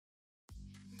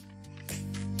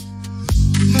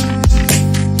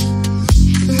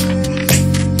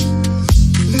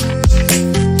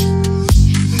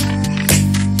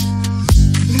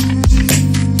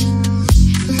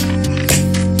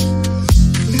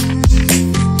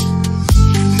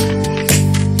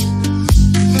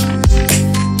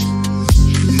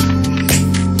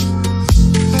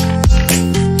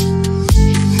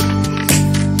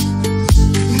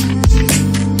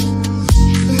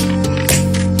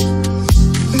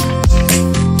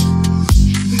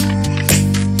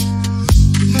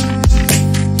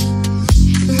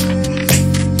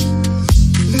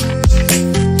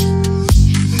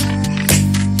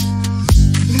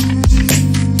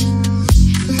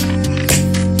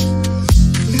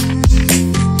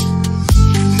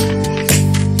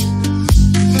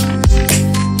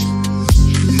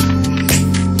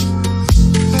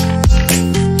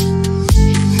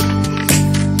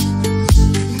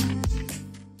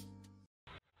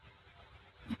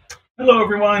Hello,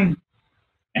 everyone.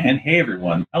 And hey,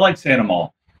 everyone. I like saying them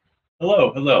all.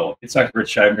 Hello, hello. It's Dr.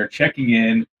 Rich Shivener checking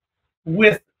in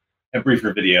with a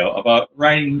briefer video about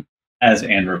writing as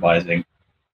and revising.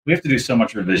 We have to do so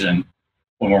much revision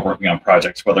when we're working on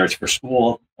projects, whether it's for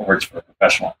school or it's for a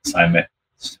professional assignment.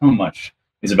 So much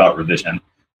is about revision.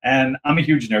 And I'm a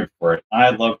huge nerd for it. I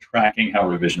love tracking how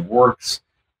revision works.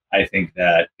 I think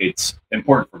that it's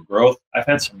important for growth. I've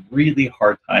had some really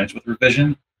hard times with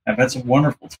revision. I've had some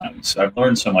wonderful times. So I've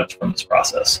learned so much from this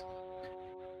process.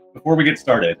 Before we get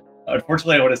started,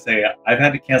 unfortunately, I want to say I've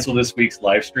had to cancel this week's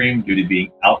live stream due to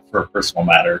being out for a personal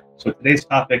matter. So today's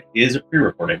topic is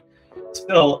pre-recording.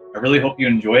 Still, I really hope you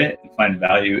enjoy it and find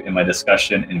value in my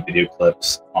discussion and video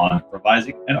clips on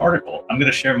revising an article. I'm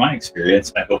going to share my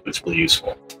experience. I hope it's really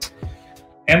useful.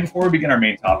 And before we begin our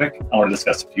main topic, I want to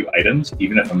discuss a few items,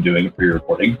 even if I'm doing a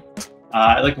pre-recording.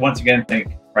 I'd like to once again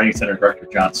thank Writing Center Director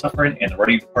John Suffren and the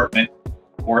Writing Department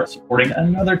for supporting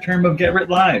another term of Get Writ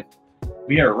Live.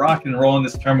 We are rocking and rolling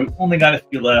this term. We've only got a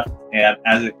few left, and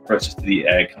as it approaches to the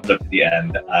end, comes up to the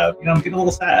end, I'm getting a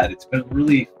little sad. It's been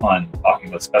really fun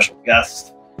talking with special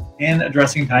guests and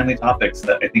addressing timely topics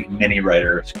that I think many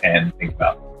writers can think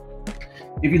about.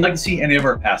 If you'd like to see any of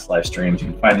our past live streams, you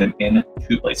can find them in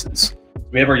two places.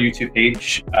 We have our YouTube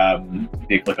page. If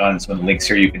you click on some of the links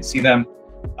here, you can see them.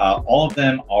 All of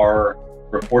them are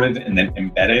recorded and then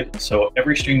embedded. So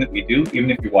every stream that we do, even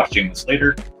if you're watching this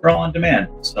later, they're all on demand.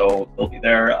 So they'll be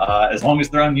there as long as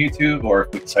they're on YouTube, or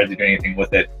if we decide to do anything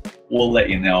with it, we'll let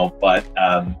you know. But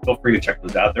feel free to check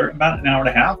those out. They're about an hour and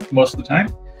a half most of the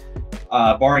time.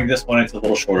 Barring this one, it's a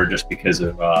little shorter just because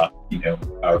of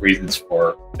reasons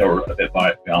for that were a bit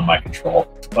beyond my control.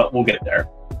 But we'll get there.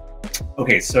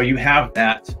 Okay, so you have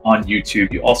that on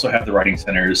YouTube. You also have the Writing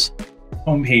Center's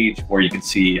homepage where you can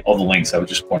see all the links I was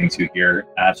just pointing to here.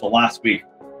 So last week,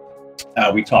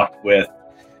 we talked with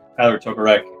Tyler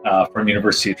Tokarek from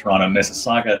University of Toronto,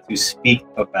 Mississauga, to speak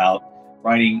about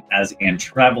writing as and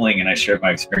traveling, and I shared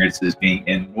my experiences being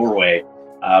in Norway.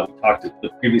 We talked the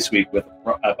previous week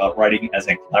about writing as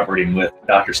and collaborating with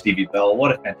Dr. Stevie Bell.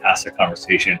 What a fantastic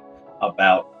conversation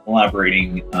about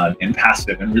collaborating in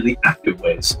passive and really active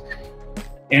ways.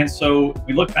 And so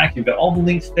we look back, you've got all the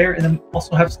links there, and then we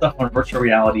also have stuff on virtual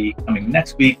reality coming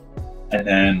next week, and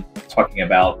then talking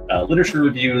about literature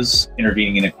reviews,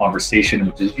 intervening in a conversation,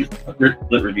 which is what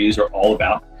lit reviews are all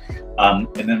about,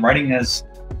 and then writing as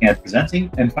and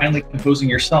presenting, and finally composing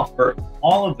yourself. For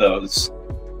all of those,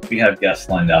 we have guests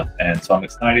lined up, and so I'm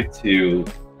excited to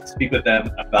speak with them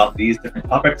about these different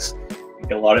topics. I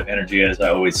get a lot of energy, as I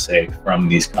always say, from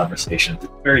these conversations.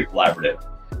 It's very collaborative.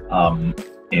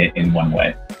 In one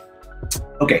way.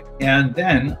 Okay, and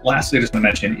then lastly, I just want to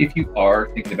mention, if you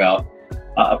are thinking about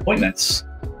appointments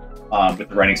with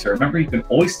the Writing Center, remember you can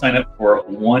always sign up for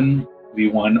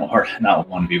 1v1, or not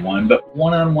 1v1, but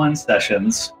one-on-one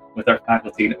sessions with our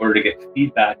faculty in order to get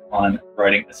feedback on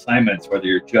writing assignments, whether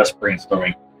you're just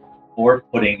brainstorming or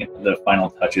putting the final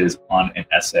touches on an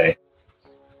essay.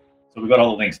 So we've got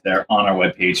all the links there on our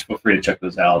webpage. Feel free to check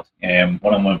those out. And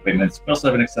one-on-one appointments. We also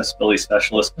have an accessibility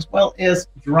specialist, as well as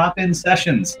drop-in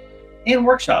sessions and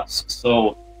workshops.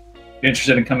 So if you're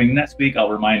interested in coming next week, I'll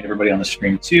remind everybody on the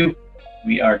stream too.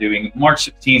 We are doing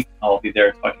March 16th. I'll be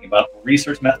there talking about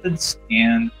research methods.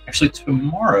 And actually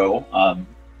tomorrow,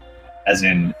 as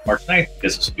in March 9th,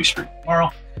 because this will be streamed tomorrow,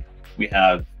 we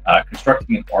have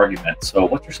constructing an argument. So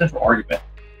what's your central argument?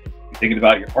 You're thinking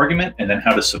about your argument and then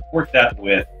how to support that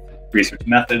with research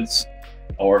methods,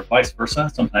 or vice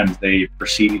versa. Sometimes they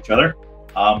precede each other.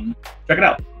 Check it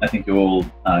out. I think you'll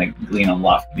glean a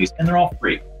lot from these, and they're all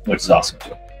free, which is awesome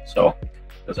too. So,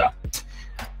 goes out.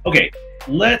 Okay,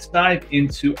 let's dive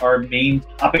into our main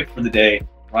topic for the day: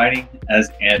 writing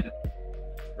as and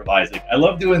revising. I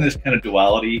love doing this kind of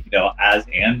duality, as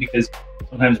and, because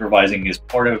sometimes revising is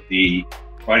part of the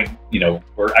writing.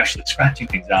 We're actually scratching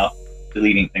things out,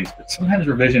 deleting things, but sometimes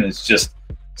revision is just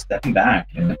stepping back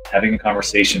and having a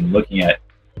conversation, looking at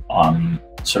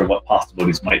sort of what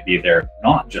possibilities might be there,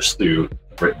 not just through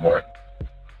the written word.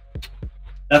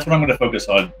 That's what I'm going to focus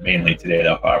on mainly today,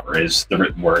 though, however, is the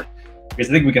written word, because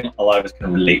I think a lot of us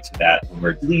can relate to that when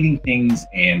we're deleting things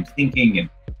and thinking, and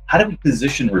how do we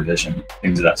position revision,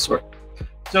 things of that sort.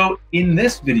 So in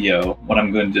this video, what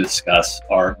I'm going to discuss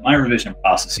are my revision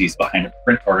processes behind a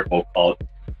print article called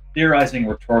Theorizing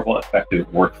Rhetorical-Affective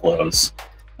Workflows.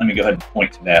 Let me go ahead and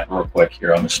point to that real quick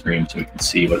here on the screen so we can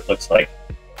see what it looks like.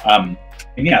 And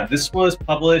yeah, this was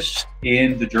published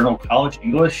in the journal College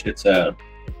English. It's a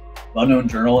well-known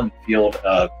journal in the field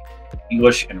of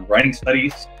English and writing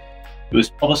studies. It was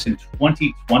published in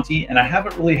 2020, and I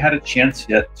haven't really had a chance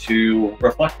yet to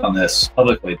reflect on this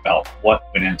publicly about what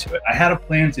went into it. I had a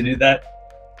plan to do that.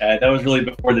 That was really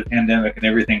before the pandemic and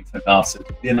everything took off, so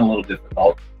it's been a little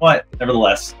difficult. But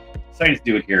nevertheless, decided to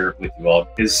do it here with you all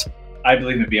because I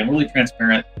believe in being really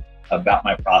transparent about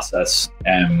my process,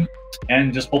 and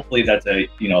just hopefully that's a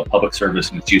public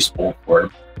service and it's useful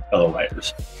for fellow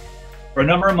writers. For a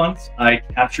number of months, I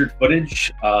captured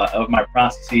footage of my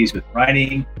processes with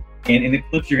writing, and in the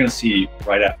clips you're going to see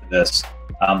right after this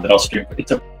that I'll stream.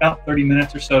 It's about 30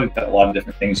 minutes or so. You've got a lot of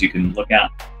different things you can look at.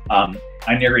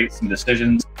 I narrate some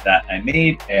decisions that I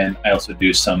made, and I also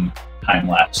do some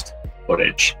time-lapsed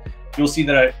footage. You'll see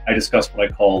that I discuss what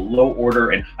I call low order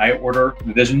and high order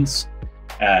revisions,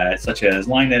 such as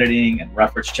line editing and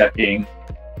reference checking,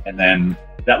 and then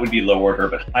that would be low order,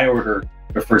 but high order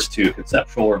refers to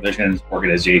conceptual revisions,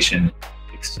 organization,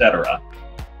 etc.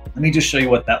 Let me just show you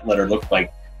what that letter looked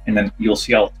like, and then you'll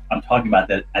see how I'm talking about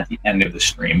that at the end of the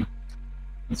stream.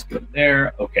 Let's go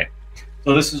there. Okay.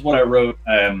 So this is what I wrote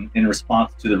in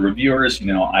response to the reviewers.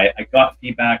 I got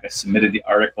feedback. I submitted the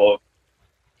article,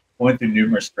 going through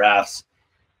numerous drafts.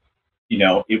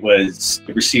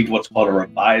 It received what's called a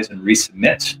revise and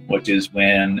resubmit, which is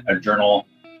when a journal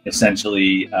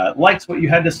essentially likes what you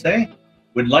had to say,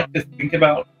 would like to think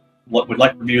about would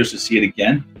like reviewers to see it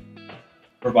again,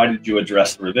 provided you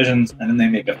address the revisions, and then they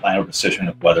make a final decision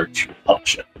of whether to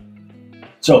publish it.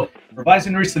 So revise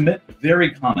and resubmit, very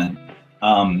common.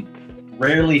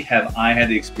 Rarely have I had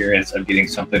the experience of getting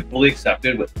something fully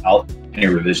accepted without any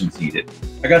revisions needed.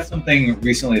 I got something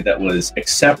recently that was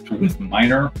accept with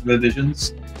minor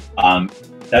revisions.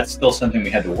 That's still something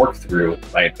we had to work through,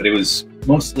 right? But it was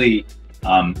mostly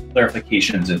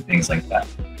clarifications and things like that.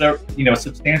 So,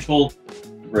 substantial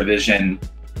revision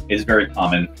is very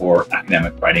common for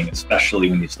academic writing, especially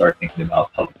when you start thinking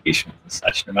about publications and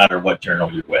such. No matter what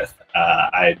journal you're with,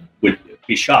 I would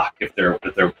be shocked if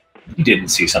you didn't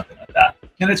see something like that.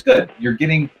 And it's good. You're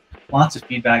getting lots of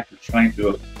feedback. You're trying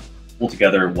to pull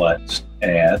together what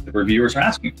the reviewers are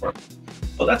asking for.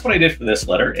 So that's what I did for this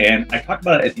letter, and I talked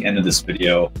about it at the end of this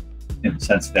video, in the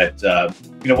sense that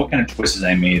what kind of choices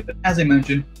I made. But as I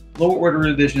mentioned, lower order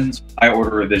revisions, high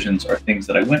order revisions are things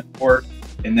that I went for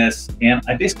in this, and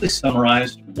I basically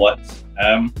summarized what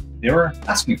they were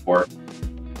asking for.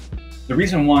 The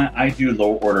reason why I do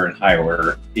lower order and high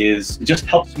order is it just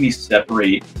helps me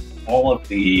separate all of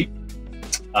the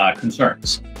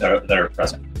concerns that are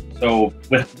present. So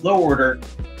with low order,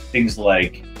 things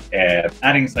like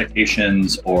adding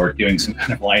citations or doing some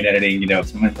kind of line editing, if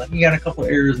someone's like, you got a couple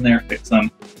of errors in there, fix them,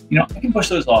 I can push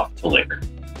those off till later.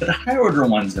 But the high order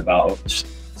one's about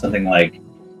something like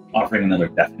offering another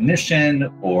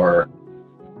definition or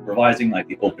revising like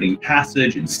the opening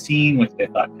passage and scene, which I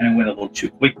thought kind of went a little too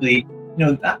quickly.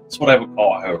 That's what I would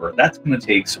call, however, that's going to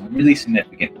take some really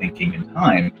significant thinking and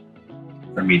time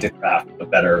for me to craft a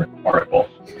better article.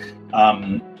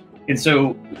 And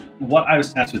so what I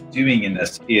was tasked with doing in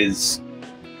this is,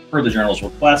 per the journal's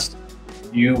request,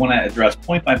 you want to address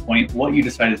point by point what you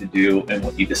decided to do and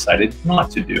what you decided not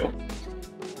to do.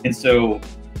 And so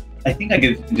I think I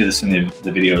get into this in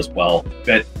the video as well,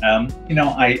 but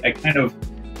I kind of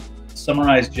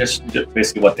summarized just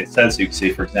basically what they said. So you can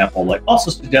see, for example, like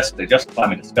also suggested I justify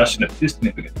my discussion of two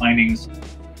significant findings,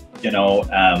 and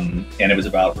it was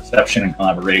about reception and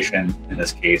collaboration in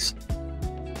this case,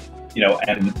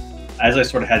 and as I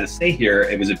sort of had to say here,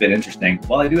 it was a bit interesting.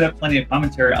 While I do have plenty of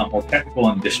commentary on more technical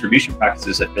and distribution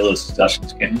practices, I feel those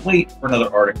discussions can wait for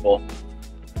another article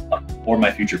or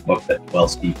my future book that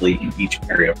dwells deeply in each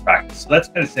area of practice. So that's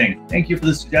kind of saying, thank you for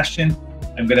the suggestion.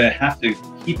 I'm going to have to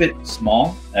keep it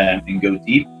small and go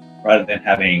deep rather than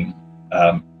having,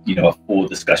 a full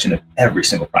discussion of every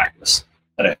single practice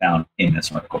that I found in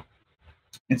this article.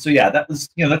 And so, yeah, that was,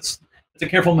 that's a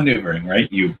careful maneuvering,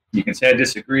 right? You can say I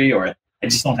disagree, or I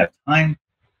just don't have time.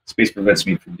 Space prevents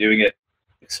me from doing it,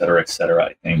 et cetera,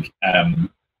 I think.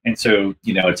 And so,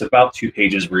 it's about 2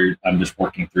 pages where I'm just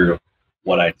working through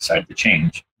what I decided to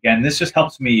change. Again, this just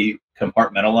helps me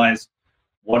compartmentalize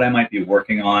what I might be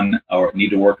working on or need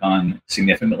to work on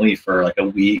significantly for like a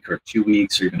week or 2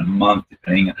 weeks or even a month,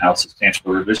 depending on how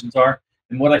substantial the revisions are,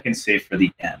 and what I can save for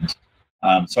the end.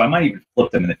 So I might even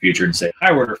flip them in the future and say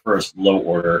high order first, low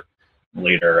order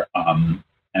later. And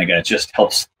again, it just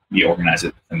helps me organize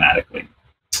it thematically.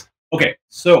 Okay,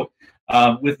 so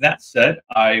with that said,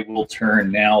 I will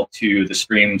turn now to the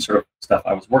stream sort of stuff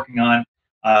I was working on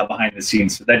behind the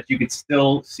scenes so that you could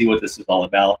still see what this is all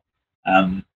about.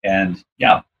 And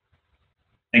yeah,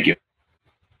 thank you.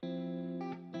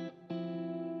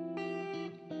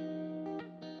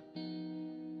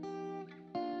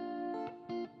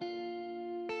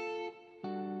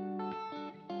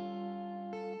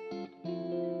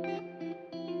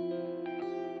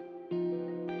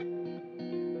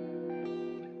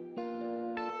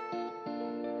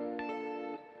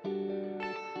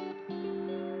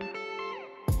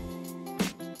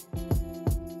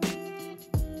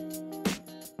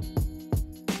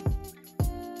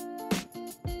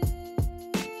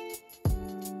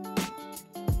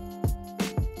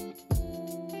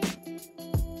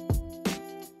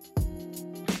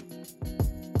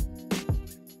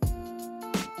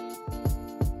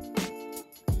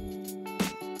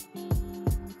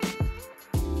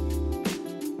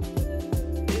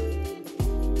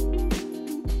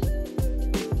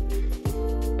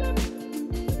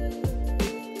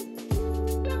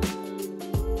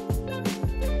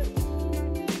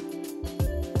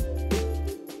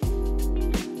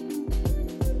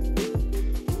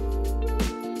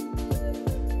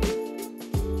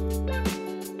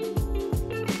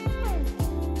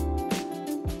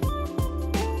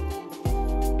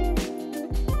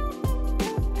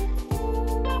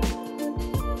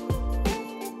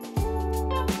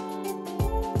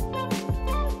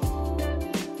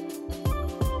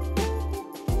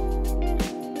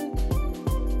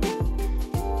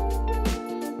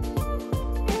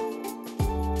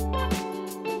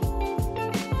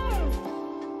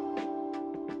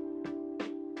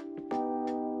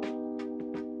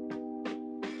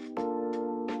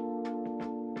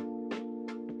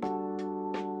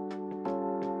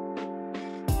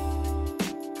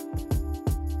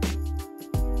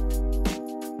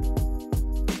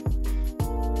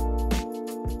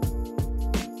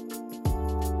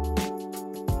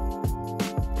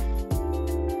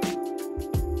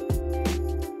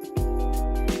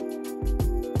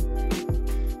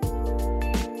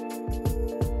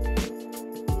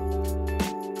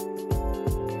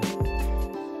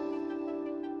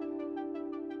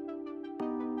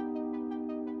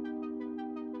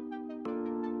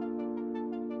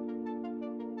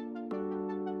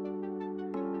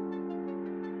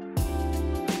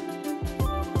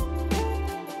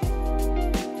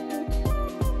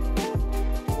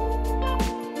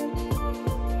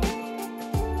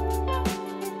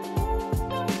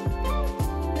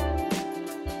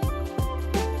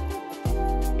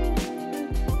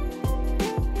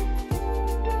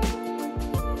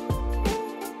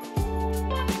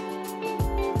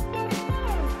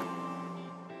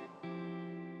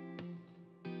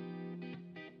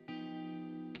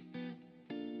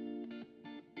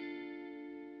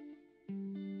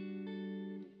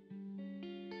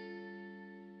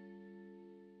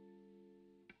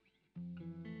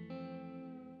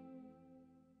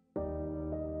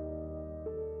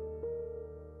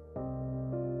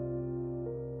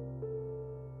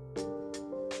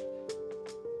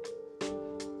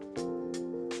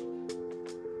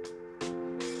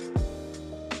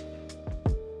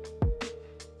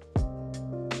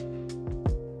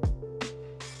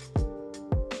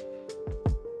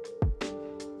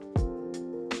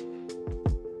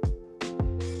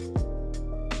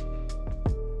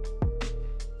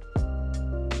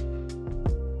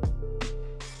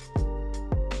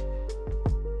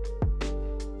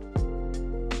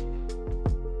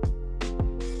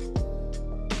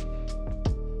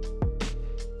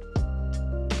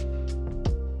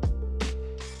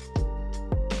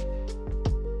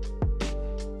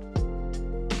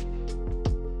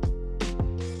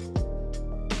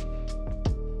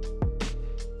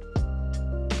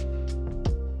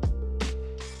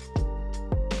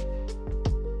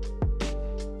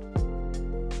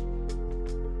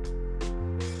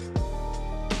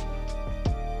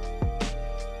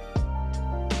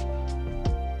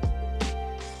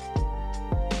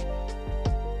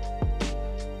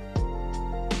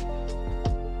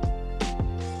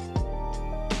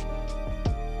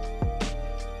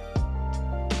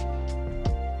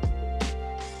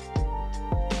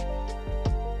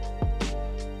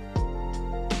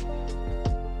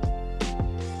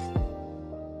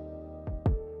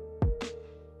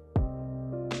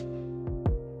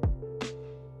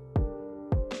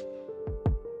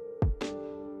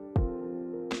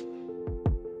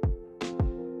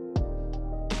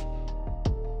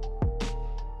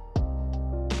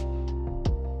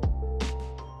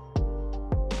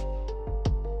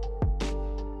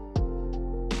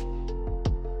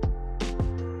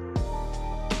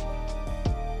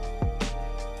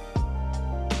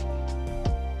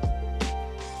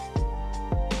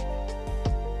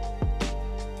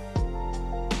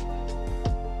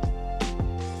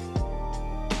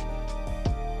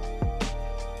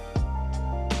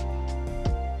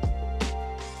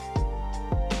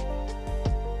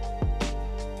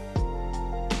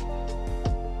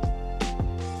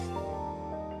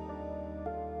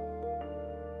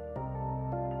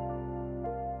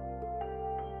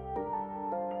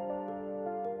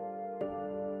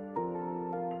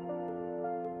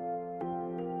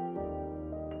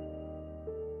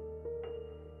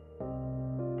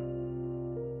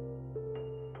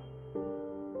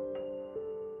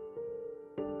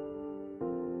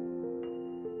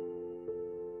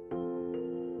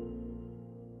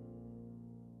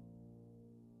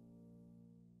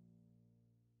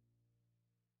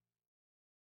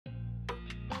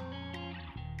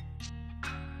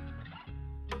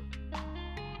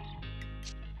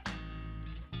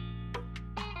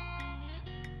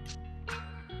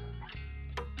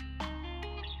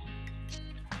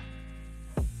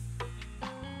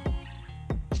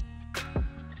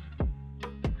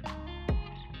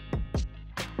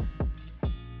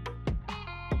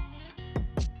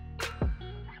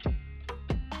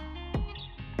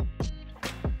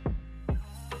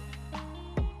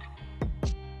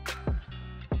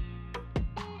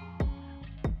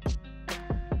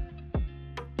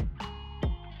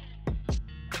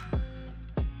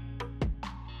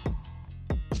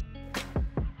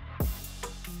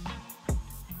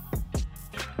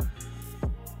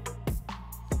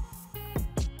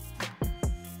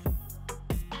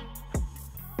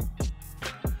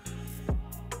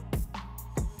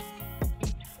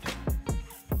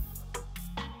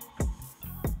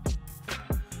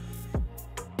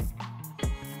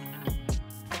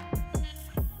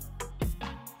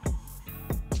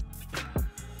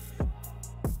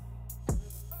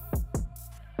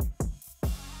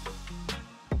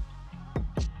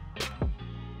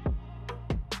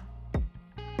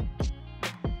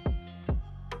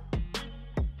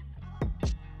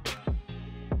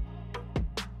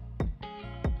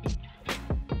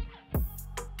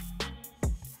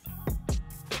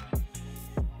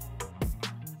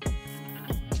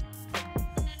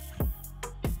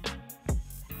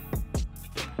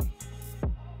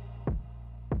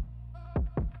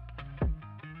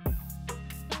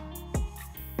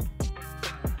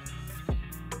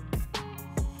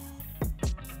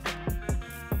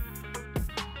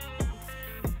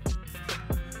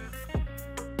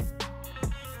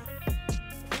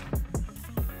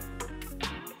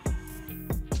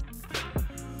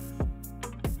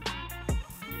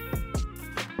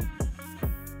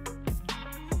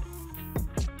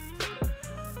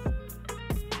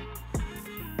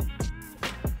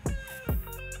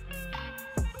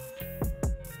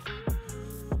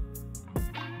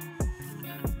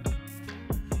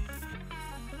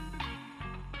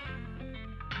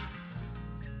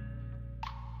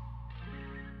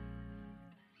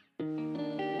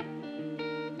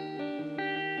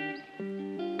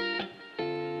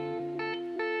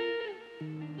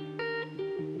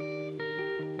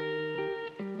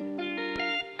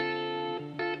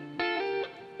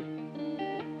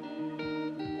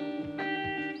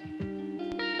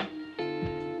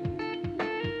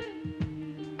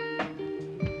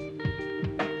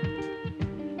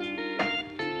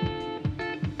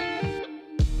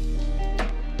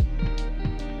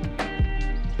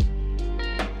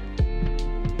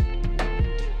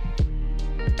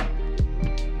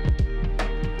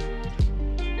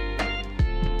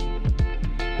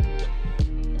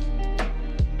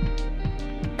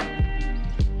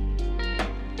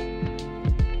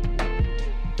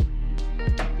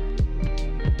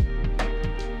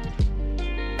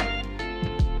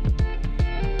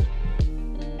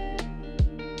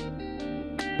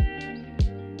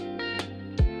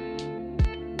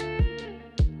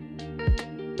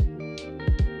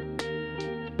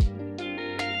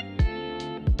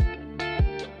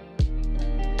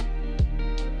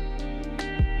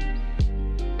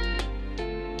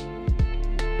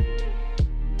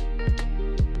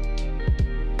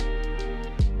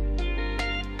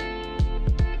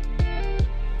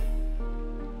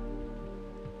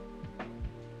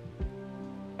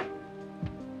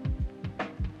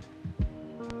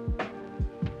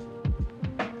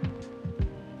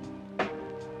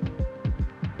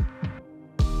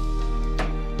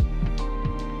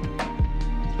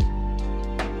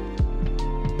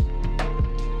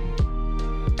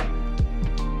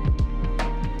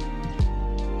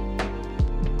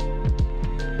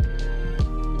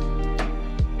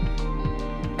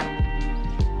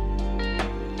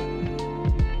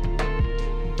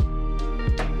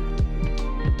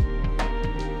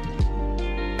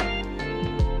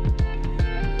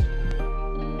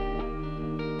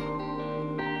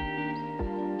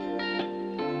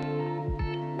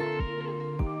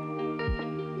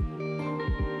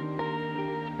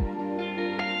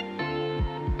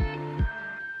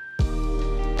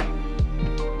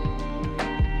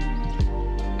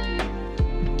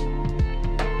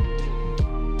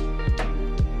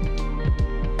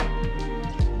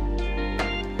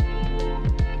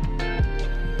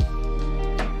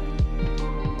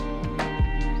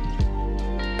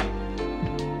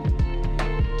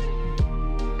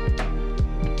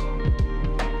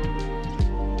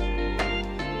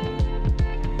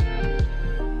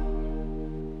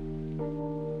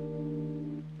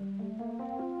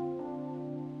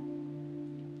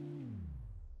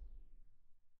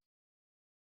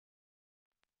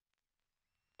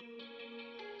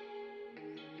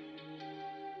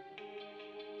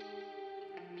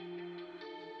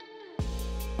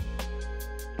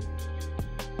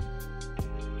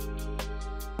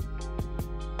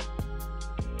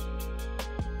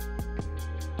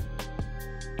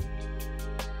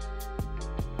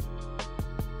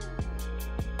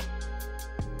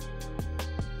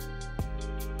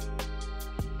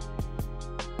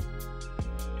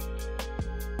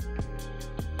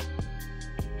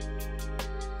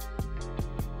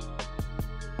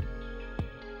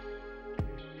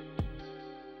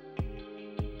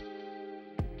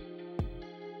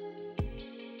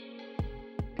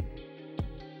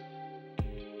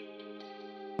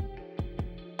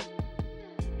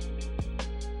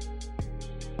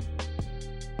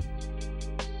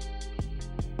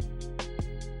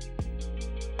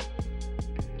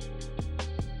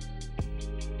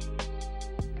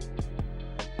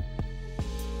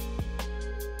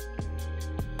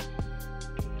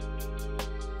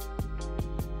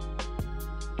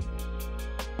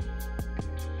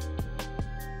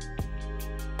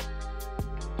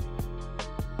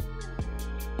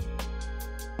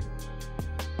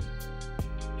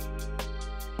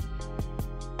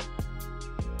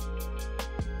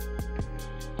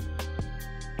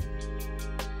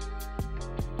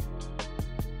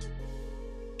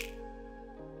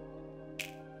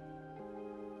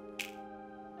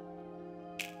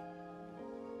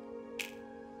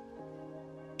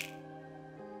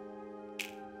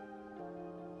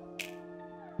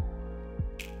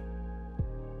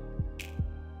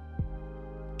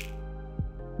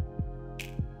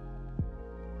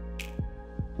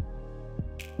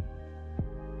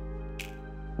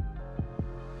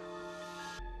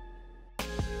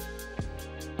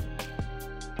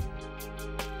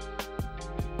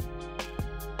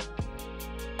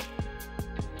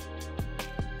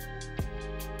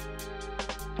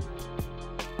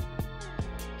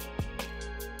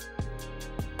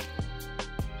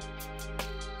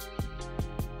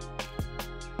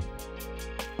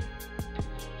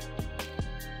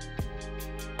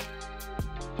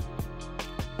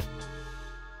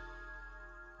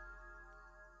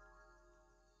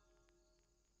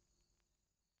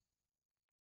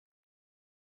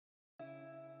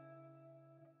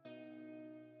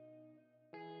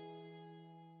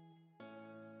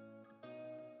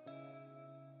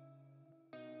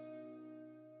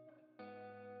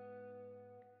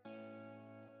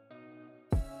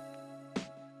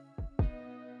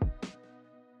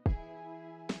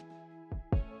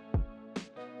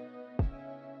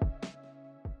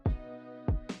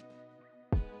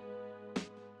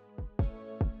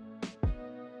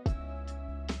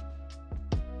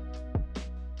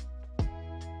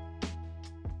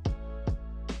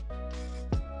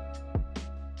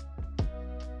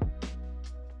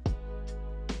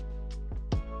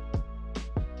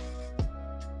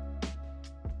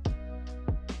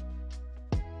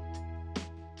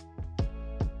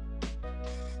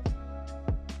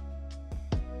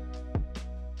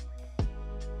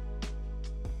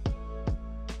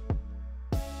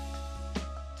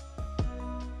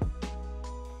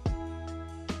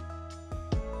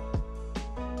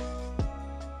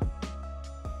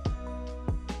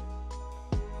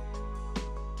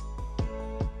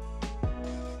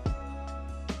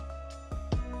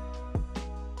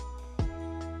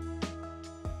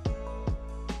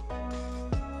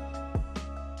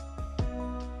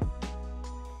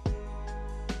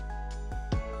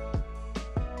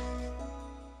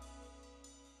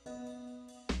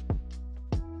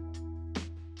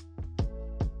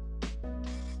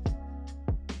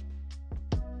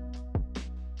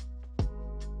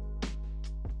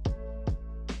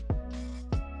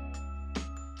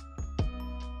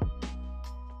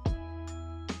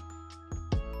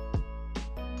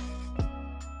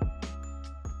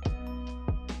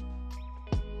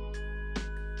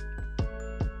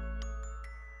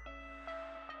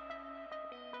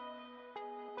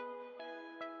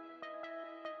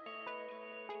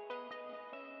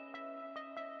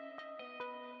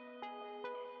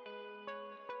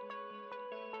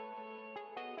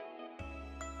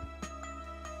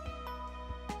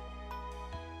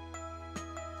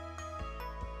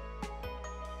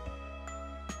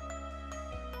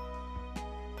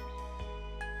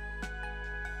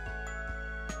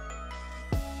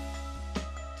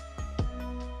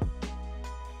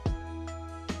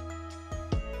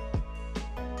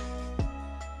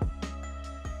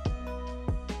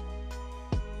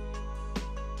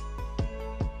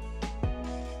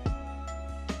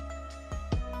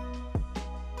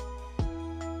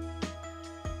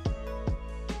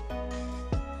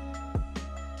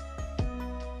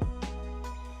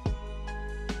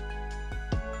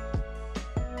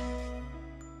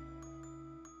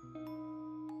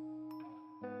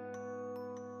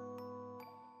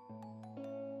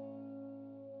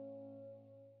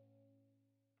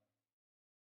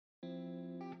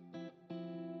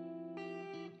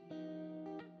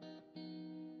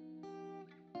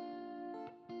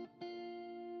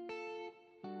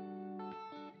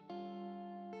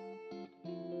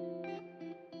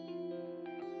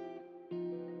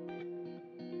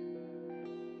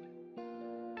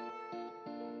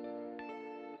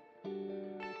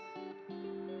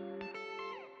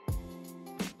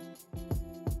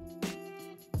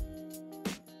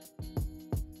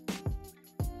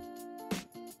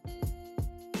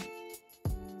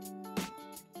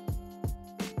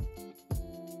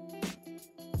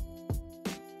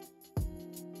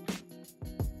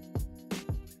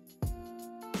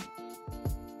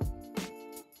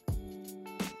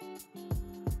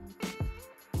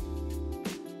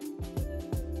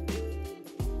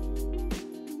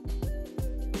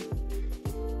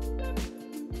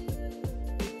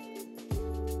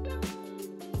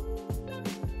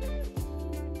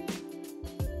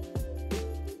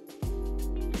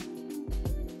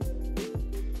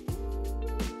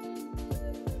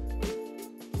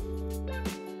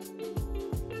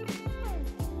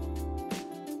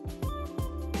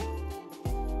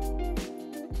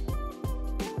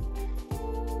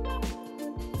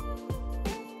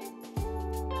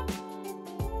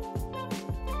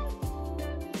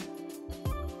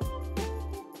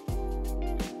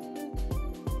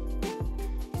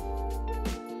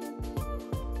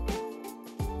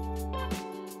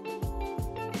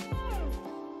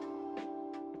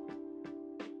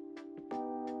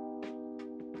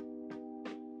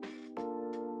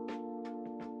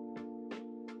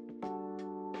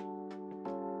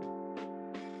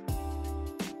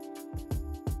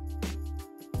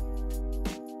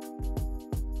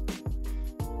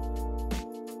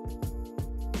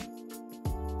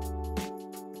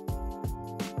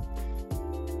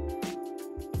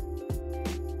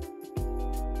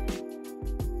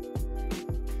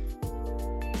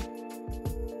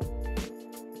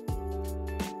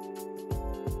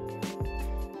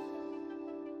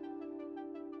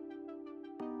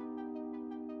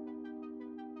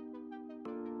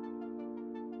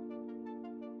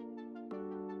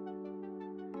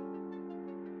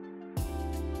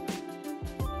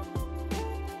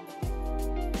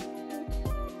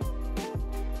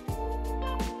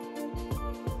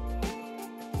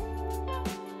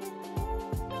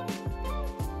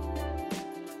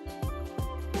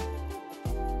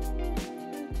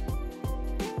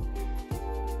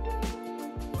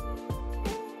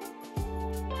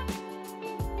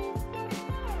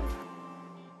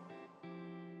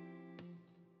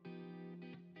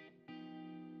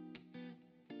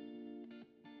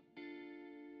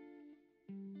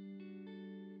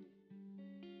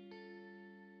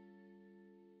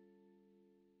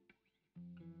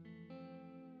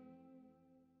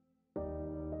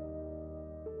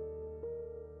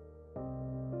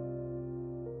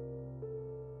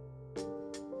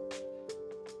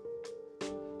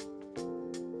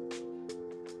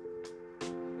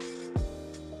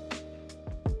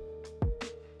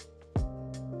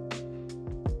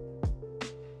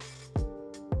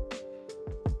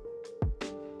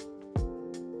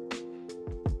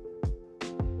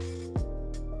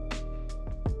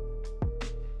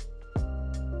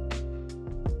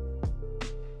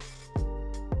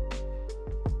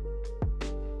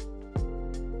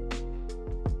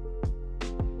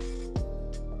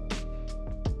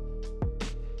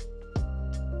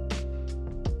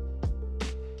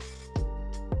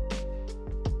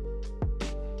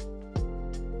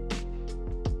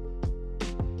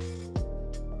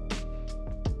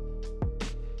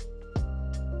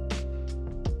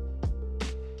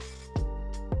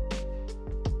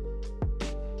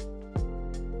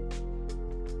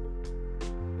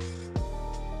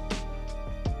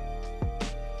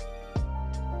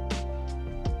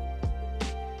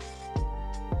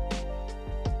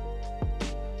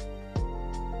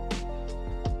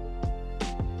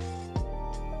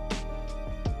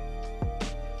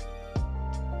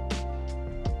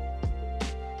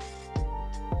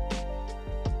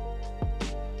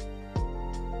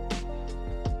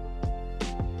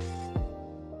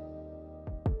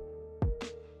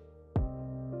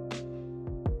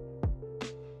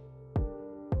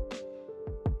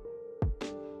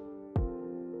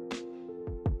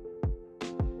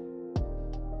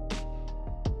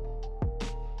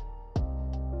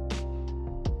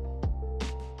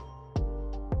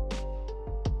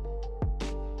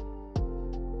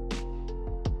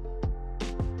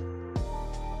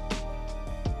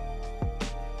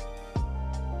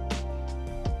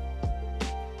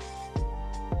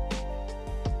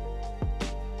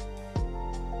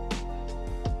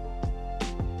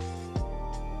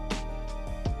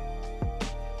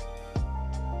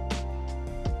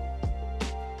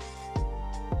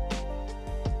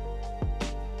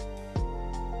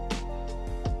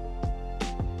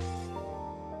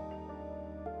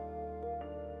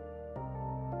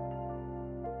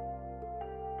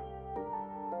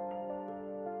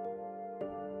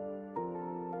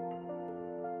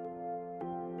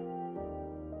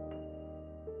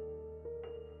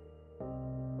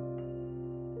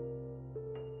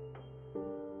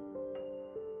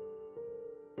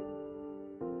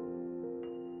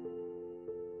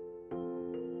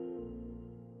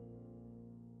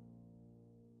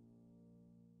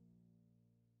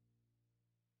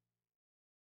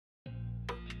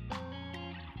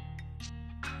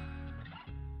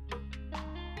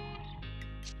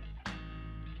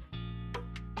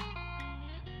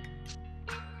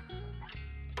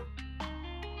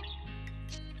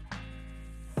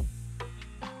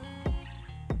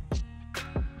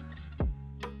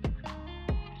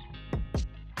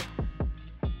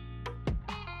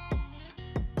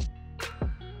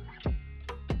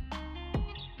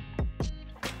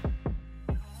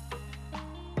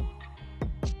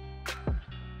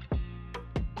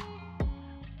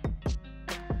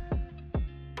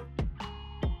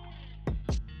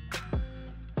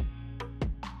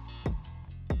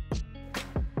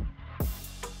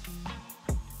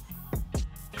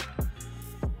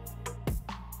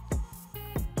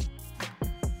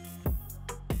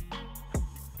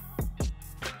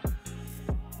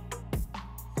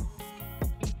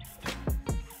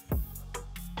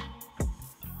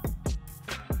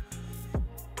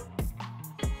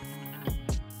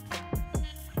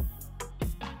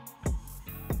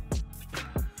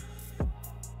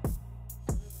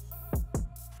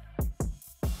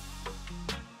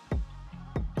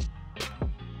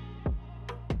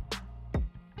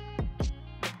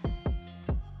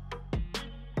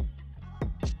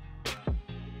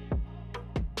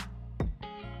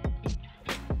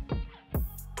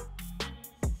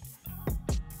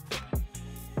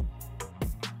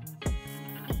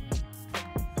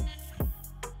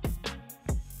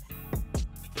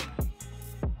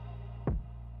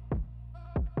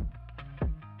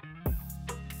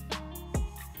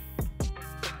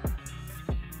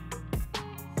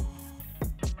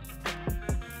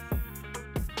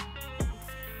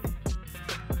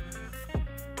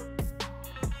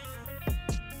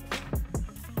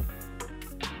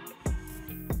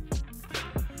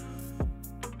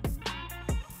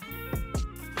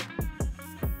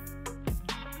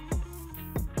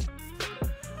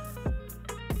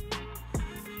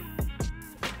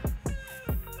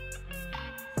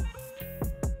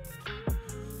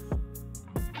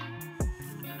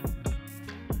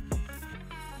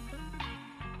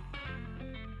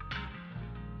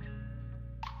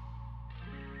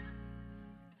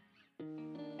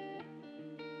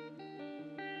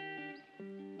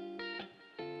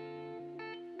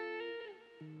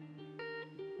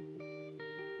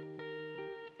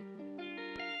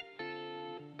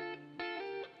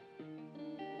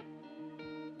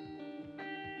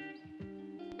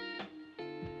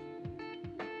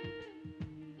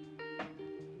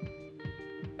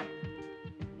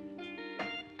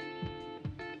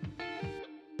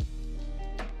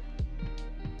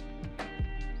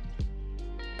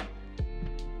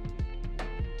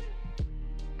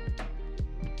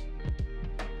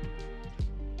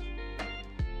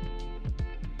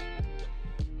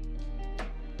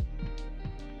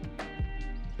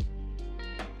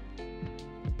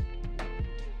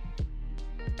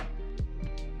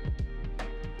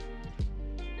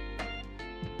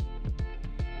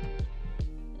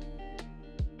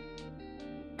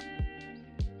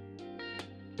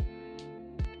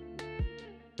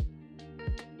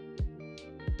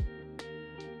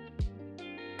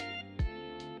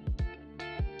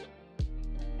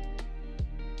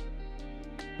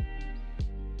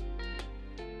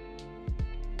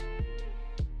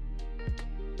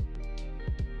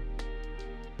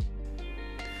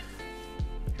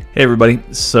 Hey everybody,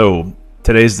 so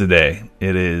today's the day.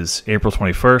 It is April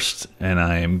 21st and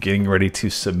I am getting ready to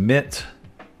submit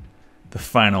the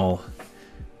final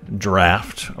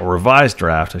draft, or revised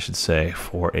draft I should say,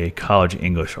 for a college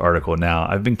English article. Now,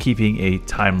 I've been keeping a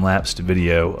time-lapsed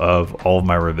video of all of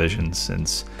my revisions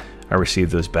since I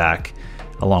received those back,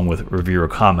 along with reviewer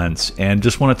comments, and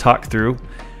just want to talk through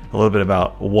a little bit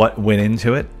about what went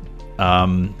into it.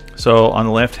 So on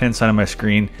the left-hand side of my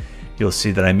screen, you'll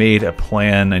see that I made a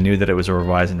plan. I knew that it was a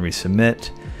revise and resubmit.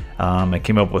 I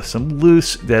came up with some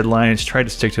loose deadlines, tried to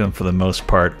stick to them for the most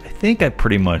part. I think I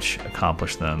pretty much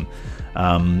accomplished them.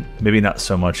 Maybe not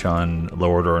so much on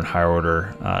low order and high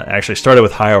order. I actually started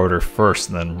with high order first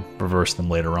and then reversed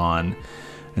them later on.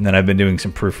 And then I've been doing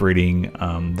some proofreading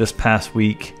this past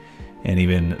week and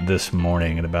even this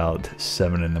morning at about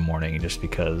 7 in the morning, just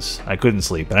because I couldn't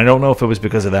sleep. And I don't know if it was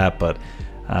because of that, but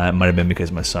it might have been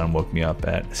because my son woke me up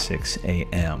at 6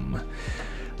 a.m.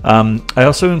 I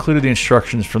also included the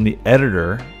instructions from the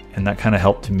editor, and that kind of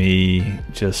helped me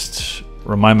just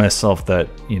remind myself that,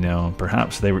 you know,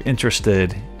 perhaps they were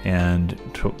interested and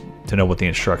to know what the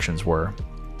instructions were.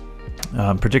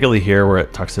 Particularly here where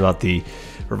it talks about the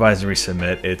revise and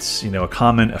resubmit, it's, you know, a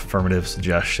common affirmative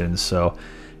suggestion. So,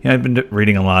 you know, I've been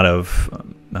reading a lot of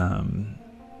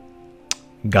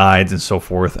guides and so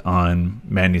forth on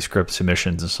manuscript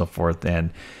submissions and so forth,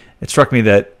 and it struck me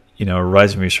that, you know,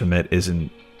 revise and resubmit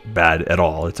isn't bad at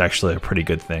all. It's actually a pretty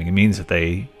good thing. It means that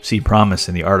they see promise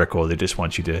in the article. They just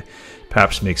want you to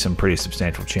perhaps make some pretty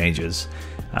substantial changes.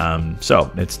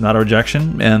 So it's not a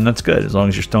rejection, and that's good. As long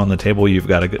as you're still on the table, you've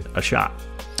got a shot.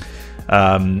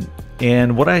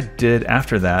 And what I did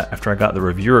after that, after I got the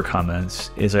reviewer comments,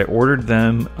 is I ordered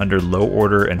them under low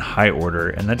order and high order,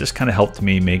 and that just kind of helped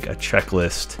me make a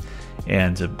checklist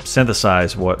and to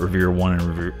synthesize what reviewer 1 and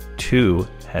reviewer 2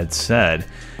 had said.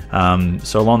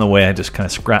 So along the way, I just kind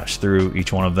of scratched through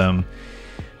each one of them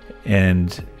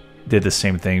and did the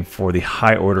same thing for the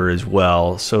high order as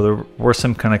well. So there were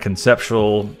some kind of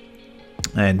conceptual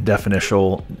and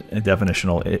definitional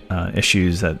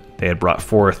issues that they had brought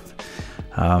forth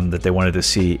that they wanted to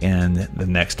see in the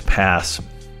next pass.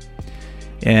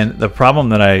 And the problem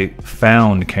that I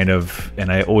found kind of,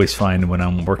 and I always find when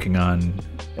I'm working on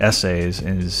essays,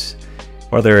 is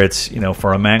whether it's, you know,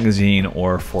 for a magazine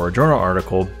or for a journal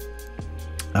article,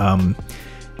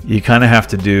 you kind of have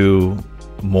to do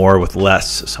more with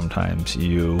less sometimes.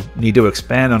 You need to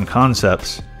expand on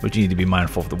concepts, but you need to be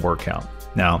mindful of the word count.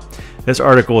 Now, this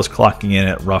article is clocking in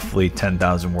at roughly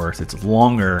 10,000 words. It's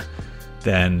longer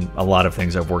than a lot of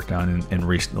things I've worked on in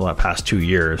the past 2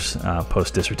 years,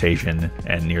 post-dissertation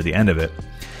and near the end of it.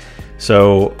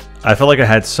 So I felt like I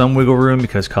had some wiggle room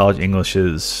because college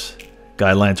English's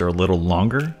guidelines are a little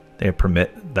longer. They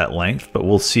permit that length, but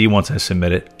we'll see once I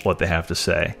submit it what they have to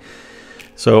say.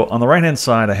 So on the right-hand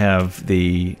side, I have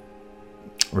the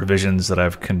revisions that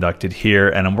I've conducted here,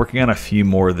 and I'm working on a few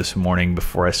more this morning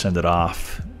before I send it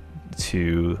off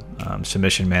to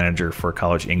submission manager for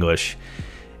college English.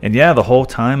 And yeah, the whole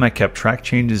time I kept track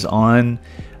changes on.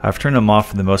 I've turned them off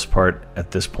for the most part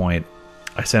at this point.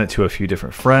 I sent it to a few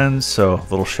different friends, so a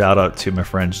little shout out to my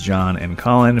friends John and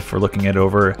Colin for looking it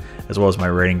over, as well as my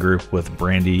writing group with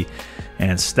Brandy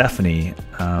and Stephanie.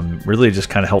 Really just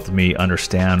kind of helped me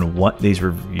understand what these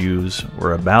reviews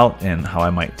were about and how I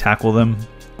might tackle them.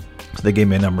 So they gave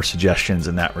me a number of suggestions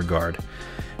in that regard.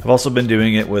 I've also been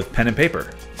doing it with pen and paper.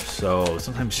 So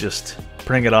sometimes just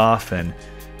printing it off and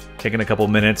taking a couple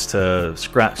minutes to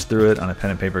scratch through it on a pen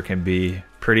and paper can be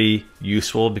pretty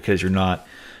useful, because you're not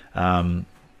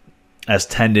as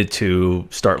tended to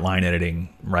start line editing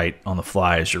right on the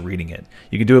fly as you're reading it.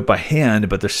 You can do it by hand,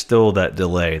 but there's still that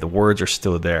delay. The words are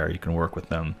still there. You can work with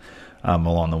them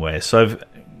along the way. So I've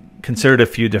considered a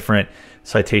few different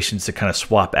citations to kind of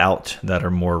swap out that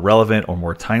are more relevant or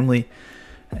more timely,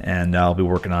 and I'll be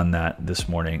working on that this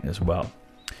morning as well.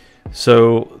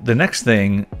 So the next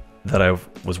thing that I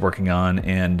was working on,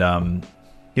 and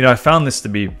you know, I found this to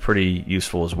be pretty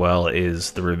useful as well,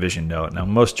 is the revision note. Now,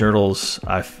 most journals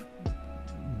I've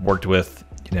worked with,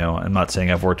 you know, I'm not saying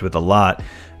I've worked with a lot,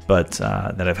 but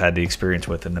that I've had the experience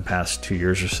with in the past 2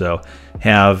 years or so,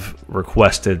 have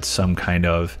requested some kind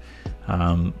of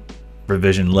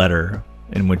revision letter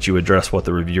in which you address what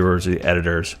the reviewers or the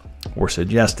editors were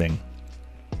suggesting.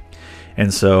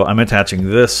 And so I'm attaching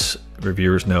this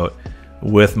reviewer's note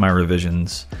with my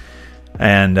revisions.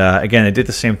 And again, I did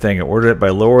the same thing. I ordered it by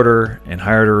low order and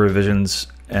high order revisions,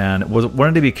 and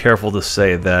wanted to be careful to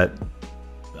say that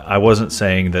I wasn't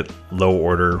saying that low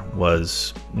order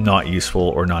was not useful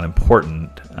or not important,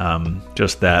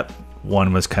 just that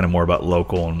one was kind of more about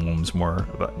local and one was more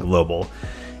about global.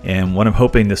 And what I'm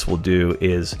hoping this will do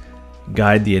is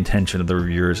guide the attention of the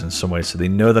reviewers in some way so they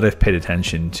know that I've paid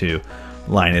attention to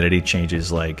line entity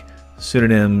changes like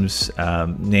pseudonyms,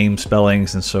 name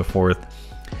spellings, and so forth,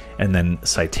 and then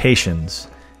citations.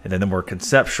 And then the more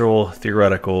conceptual,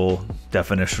 theoretical,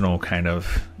 definitional kind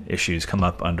of issues come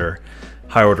up under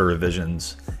high order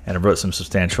revisions. And I wrote some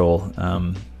substantial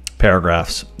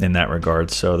paragraphs in that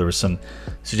regard. So there was some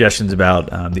suggestions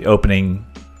about the opening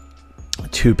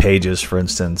 2 pages, for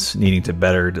instance, needing to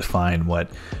better define what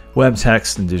web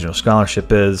text and digital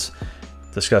scholarship is,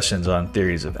 discussions on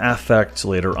theories of affect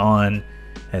later on,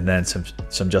 and then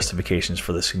some justifications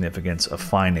for the significance of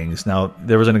findings. Now,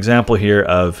 there was an example here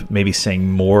of maybe saying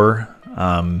more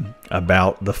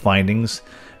about the findings,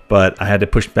 but I had to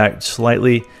push back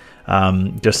slightly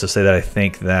just to say that I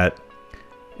think that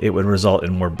it would result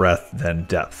in more breadth than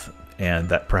depth, and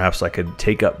that perhaps I could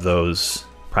take up those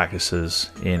practices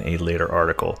in a later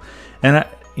article. And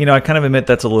I kind of admit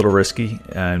that's a little risky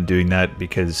doing that,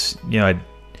 because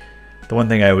the one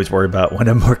thing I always worry about when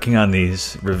I'm working on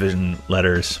these revision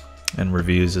letters and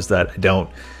reviews is that I don't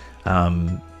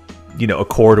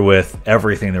accord with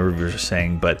everything the reviewers are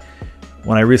saying. But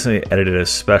when I recently edited a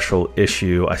special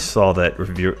issue, I saw that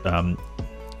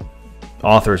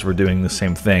authors were doing the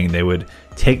same thing. They would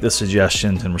take the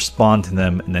suggestions and respond to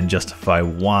them, and then justify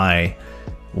why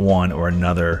one or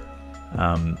another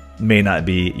may not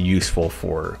be useful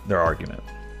for their argument.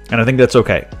 And I think that's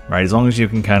okay, right? As long as you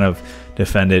can kind of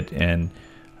defend it and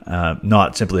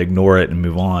not simply ignore it and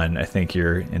move on, I think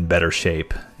you're in better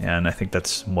shape. And I think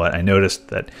that's what I noticed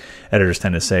that editors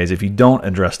tend to say is if you don't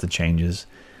address the changes,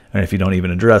 and if you don't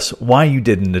even address why you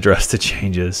didn't address the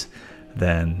changes,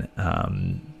 then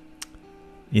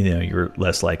you're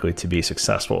less likely to be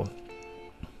successful.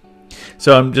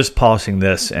 So I'm just polishing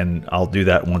this, and I'll do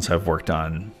that once I've worked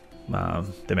on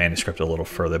the manuscript a little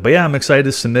further. But yeah, I'm excited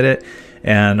to submit it,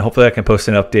 and hopefully I can post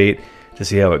an update to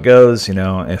see how it goes.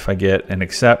 If I get an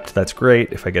accept, that's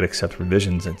great. If I get accept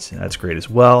revisions, that's great as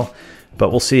well. But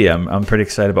we'll see. I'm pretty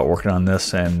excited about working on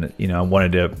this, and I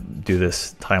wanted to do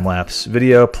this time-lapse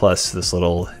video plus this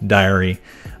little diary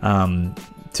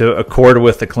to accord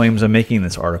with the claims I'm making in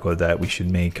this article that we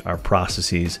should make our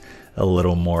processes a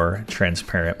little more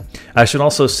transparent. I should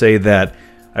also say that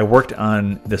I worked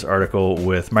on this article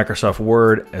with Microsoft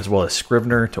Word as well as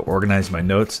Scrivener to organize my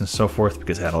notes and so forth,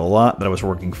 because I had a lot that I was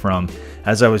working from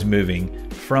as I was moving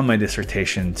from my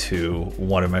dissertation to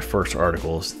one of my first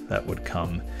articles that would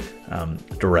come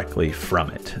directly from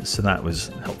it. So that was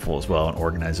helpful as well in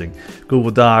organizing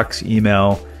Google Docs,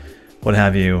 email, what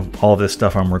have you. All of this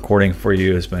stuff I'm recording for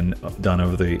you has been done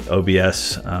over the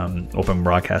OBS, Open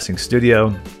Broadcasting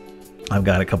Studio. I've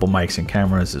got a couple mics and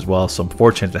cameras as well, so I'm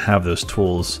fortunate to have those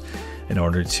tools in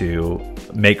order to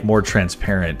make more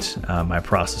transparent my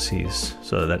processes,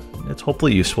 so that it's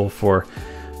hopefully useful for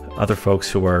other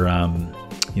folks who are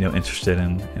interested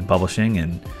in publishing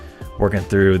and working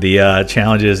through the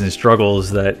challenges and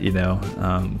struggles that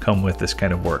come with this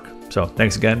kind of work. So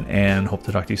thanks again, and hope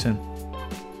to talk to you soon.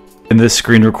 In this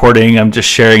screen recording, I'm just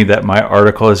sharing that my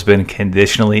article has been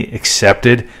conditionally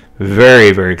accepted.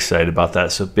 Very, very excited about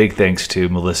that. So big thanks to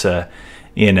Melissa,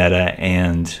 Ianetta,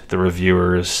 and the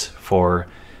reviewers for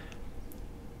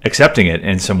accepting it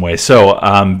in some way. So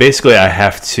basically I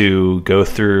have to go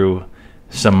through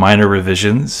some minor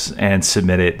revisions and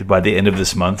submit it by the end of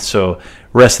this month. So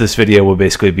rest of this video will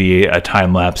basically be a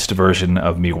time-lapsed version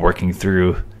of me working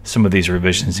through some of these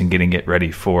revisions and getting it ready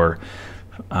for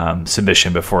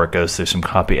submission before it goes through some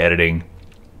copy editing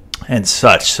and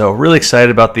such. So really excited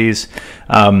about these.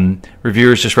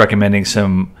 Reviewers just recommending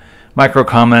some micro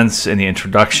comments in the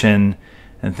introduction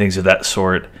and things of that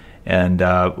sort, and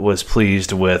was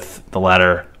pleased with the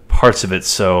latter parts of it.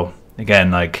 So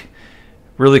again,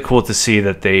 really cool to see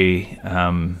that they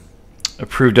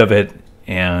approved of it.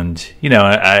 And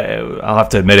I'll have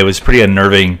to admit it was pretty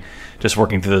unnerving just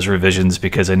working through those revisions,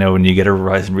 because I know when you get a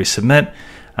revise and resubmit,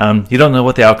 you don't know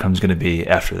what the outcome is going to be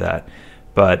after that.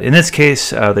 But in this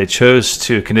case, they chose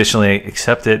to conditionally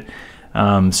accept it.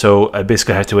 So I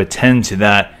basically have to attend to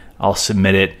that. I'll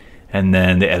submit it, and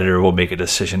then the editor will make a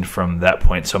decision from that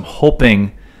point. So I'm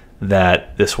hoping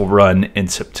that this will run in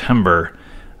September.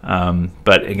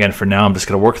 But again, for now, I'm just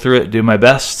going to work through it, do my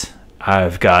best.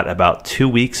 I've got about 2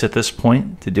 weeks at this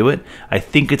point to do it. I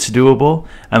think it's doable.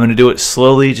 I'm going to do it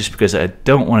slowly just because I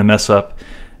don't want to mess up,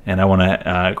 and I want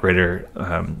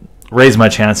to raise my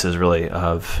chances, really,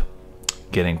 of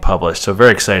getting published. So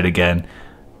very excited again.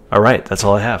 All right, that's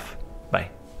all I have.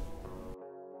 Bye.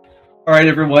 All right,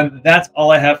 everyone, that's all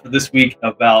I have for this week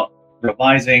about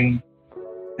revising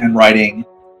and writing,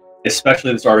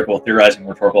 especially this article, Theorizing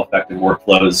Rhetorical-Affective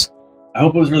Workflows. I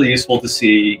hope it was really useful to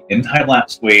see in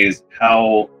time-lapse ways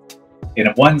how in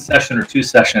one session or two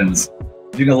sessions,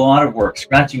 doing a lot of work,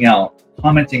 scratching out,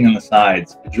 commenting on the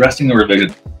sides, addressing the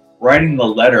revision, writing the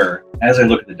letter as I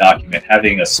look at the document,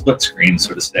 having a split screen,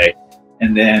 so to say,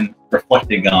 and then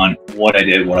reflecting on what I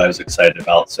did, what I was excited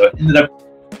about. So it ended up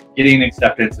getting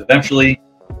acceptance eventually,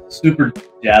 super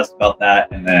jazzed about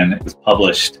that, and then it was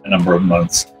published a number of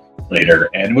months later.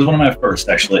 And it was one of my first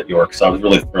actually at York, so I was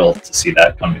really thrilled to see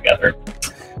that come together.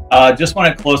 Just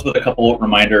want to close with a couple of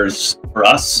reminders for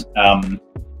us.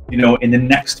 You know, in the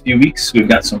next few weeks, we've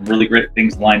got some really great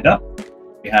things lined up.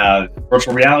 We have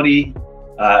virtual reality,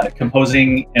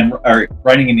 composing and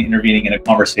writing and intervening in a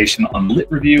conversation on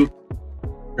lit review,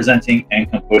 presenting and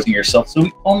composing yourself. So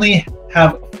we only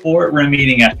have 4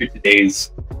 remaining after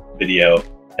today's video.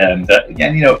 And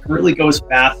again, you know, it really goes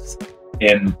fast.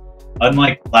 And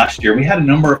unlike last year, we had a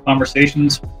number of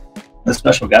conversations with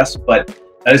special guests, but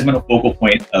that has been a focal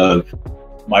point of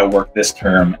my work this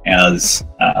term as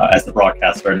the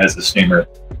broadcaster and as the streamer.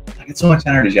 I get so much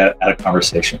energy out of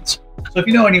conversations. So if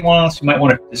you know anyone else who might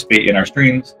want to participate in our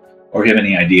streams, or if you have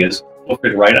any ideas, feel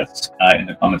free to write us in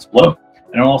the comments below.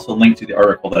 And I'll also link to the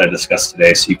article that I discussed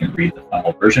today so you can read the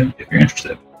final version if you're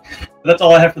interested. So that's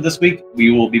all I have for this week.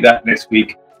 We will be back next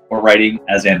week for writing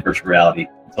as and virtual reality.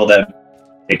 Until then,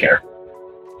 take care.